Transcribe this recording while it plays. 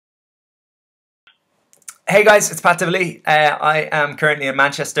Hey guys, it's Pat Tivoli. I am currently in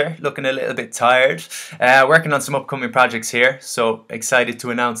Manchester, looking a little bit tired, working on some upcoming projects here, so excited to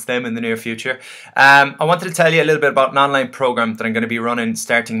announce them in the near future. I wanted to tell you a little bit about an online program that I'm going to be running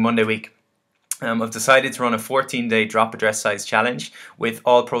starting Monday week. I've decided to run a 14-day drop address size challenge with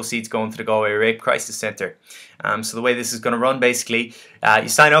all proceeds going to the Galway Rape Crisis Centre. So the way this is going to run, basically, you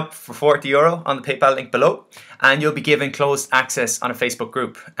sign up for €40 on the PayPal link below, and you'll be given closed access on a Facebook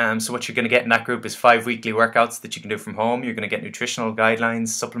group. So what you're going to get in that group is 5 weekly workouts that you can do from home. You're going to get nutritional guidelines,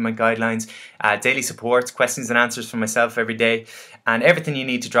 supplement guidelines, daily support, questions and answers from myself every day, and everything you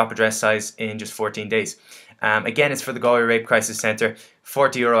need to drop address size in just 14 days. Again, it's for the Galway Rape Crisis Centre,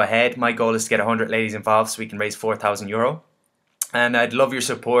 €40 a head. My goal is to get 100 ladies involved so we can raise €4,000. And I'd love your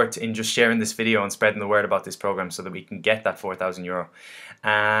support in just sharing this video and spreading the word about this program so that we can get that €4,000.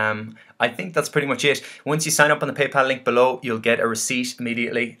 I think that's pretty much it. Once you sign up on the PayPal link below, you'll get a receipt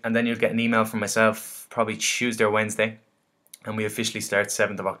immediately, and then you'll get an email from myself probably Tuesday or Wednesday. And we officially start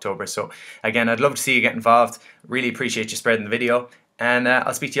 7th of October. So again, I'd love to see you get involved. Really appreciate you spreading the video, and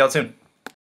I'll speak to you all soon.